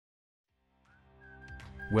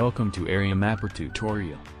Welcome to Area Mapper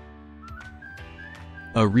tutorial.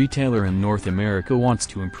 A retailer in North America wants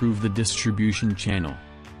to improve the distribution channel.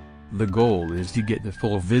 The goal is to get the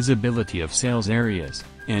full visibility of sales areas,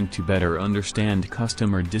 and to better understand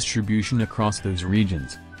customer distribution across those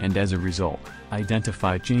regions, and as a result,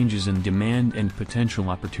 identify changes in demand and potential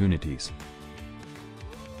opportunities.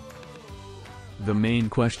 The main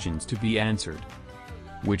questions to be answered: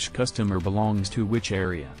 which customer belongs to which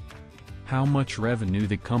area? How much revenue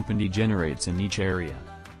the company generates in each area?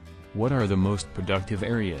 What are the most productive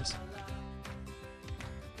areas?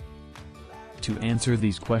 To answer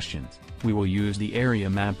these questions, we will use the Area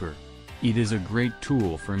Mapper. It is a great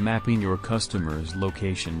tool for mapping your customers'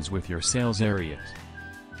 locations with your sales areas.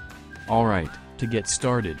 Alright, to get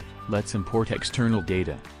started, let's import external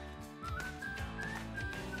data.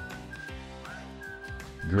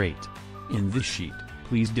 Great. In this sheet,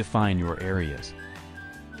 please define your areas.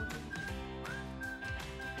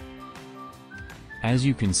 As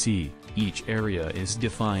you can see, each area is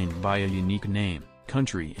defined by a unique name,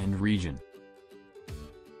 country and region.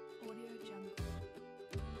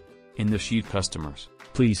 In the sheet Customers,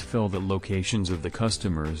 please fill the locations of the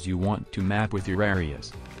customers you want to map with your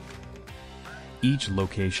areas. Each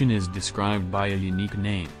location is described by a unique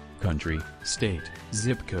name, country, state,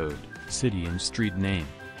 zip code, city and street name.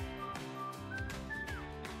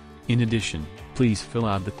 In addition, please fill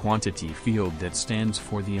out the quantity field that stands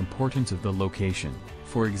for the importance of the location.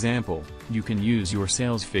 For example, you can use your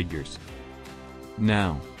sales figures.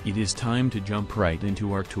 Now, it is time to jump right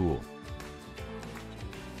into our tool.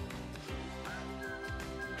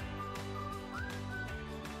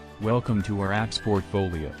 Welcome to our apps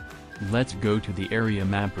portfolio. Let's go to the Area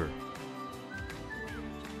Mapper.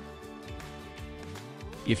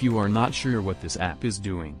 If you are not sure what this app is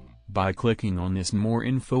doing, by clicking on this More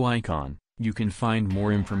Info icon, you can find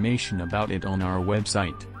more information about it on our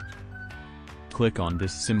website. Click on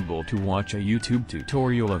this symbol to watch a YouTube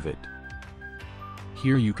tutorial of it.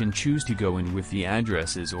 Here you can choose to go in with the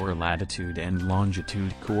addresses or latitude and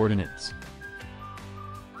longitude coordinates.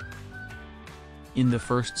 In the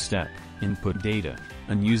first step, input data,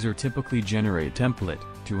 a user typically generate a template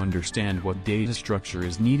to understand what data structure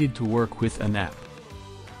is needed to work with an app.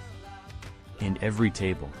 In every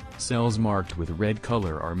table, cells marked with red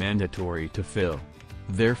color are mandatory to fill.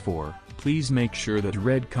 Therefore, please make sure that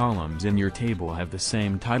red columns in your table have the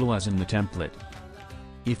same title as in the template.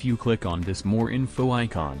 If you click on this More Info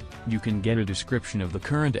icon, you can get a description of the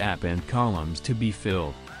current app and columns to be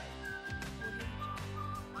filled.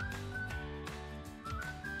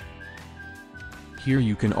 Here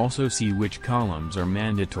you can also see which columns are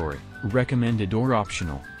mandatory, recommended or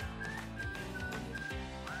optional.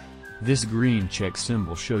 This green check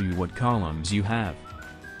symbol shows you what columns you have.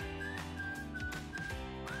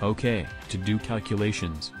 Okay, to do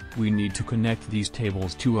calculations, we need to connect these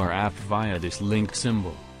tables to our app via this link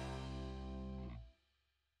symbol.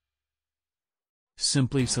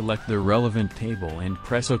 Simply select the relevant table and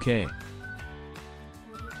press OK.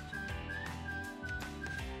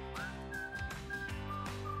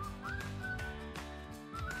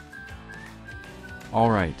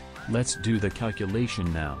 Alright, let's do the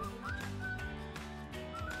calculation now.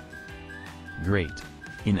 Great.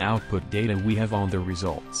 In output data we have all the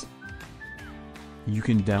results. You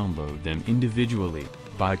can download them individually,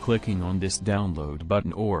 by clicking on this download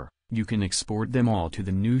button, or, you can export them all to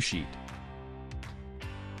the new sheet.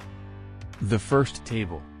 The first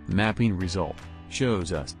table, mapping result,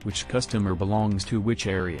 shows us which customer belongs to which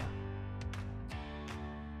area.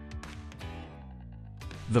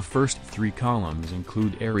 The first three columns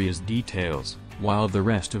include areas details, while the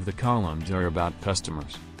rest of the columns are about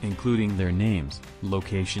customers, including their names,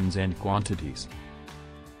 locations and quantities.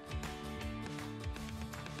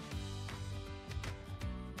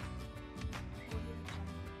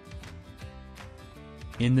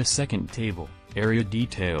 In the second table, area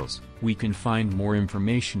details, we can find more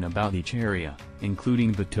information about each area,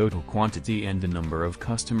 including the total quantity and the number of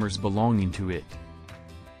customers belonging to it.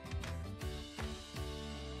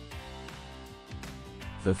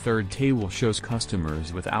 The third table shows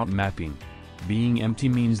customers without mapping. Being empty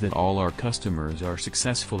means that all our customers are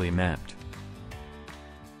successfully mapped.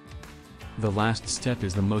 The last step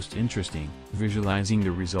is the most interesting, visualizing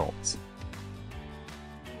the results.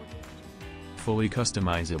 Fully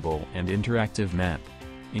customizable and interactive map.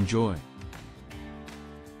 Enjoy!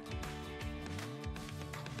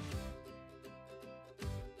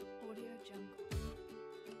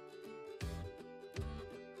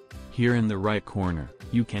 Here in the right corner,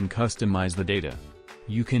 you can customize the data.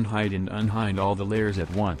 You can hide and unhide all the layers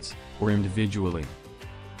at once, or individually.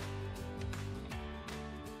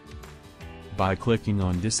 By clicking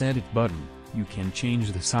on this Edit button, you can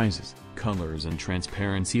change the sizes, colors and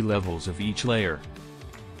transparency levels of each layer.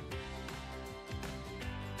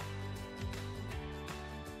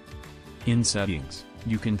 In Settings,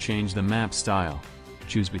 you can change the map style.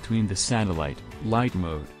 Choose between the Satellite, Light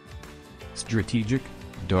Mode, Strategic,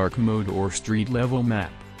 Dark Mode or Street Level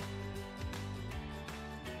Map.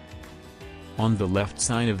 On the left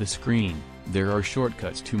side of the screen, there are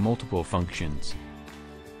shortcuts to multiple functions.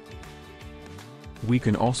 We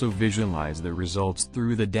can also visualize the results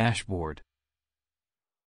through the dashboard.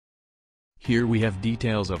 Here we have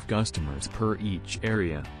details of customers per each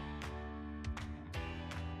area.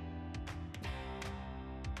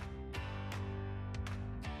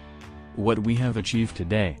 What we have achieved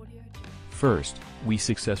today. First, we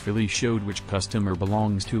successfully showed which customer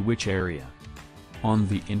belongs to which area. On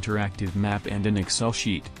the interactive map and an Excel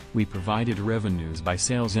sheet, we provided revenues by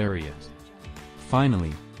sales areas.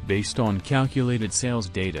 Finally, based on calculated sales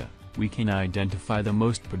data, we can identify the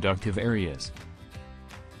most productive areas.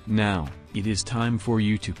 Now, it is time for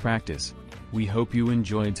you to practice. We hope you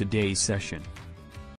enjoyed today's session.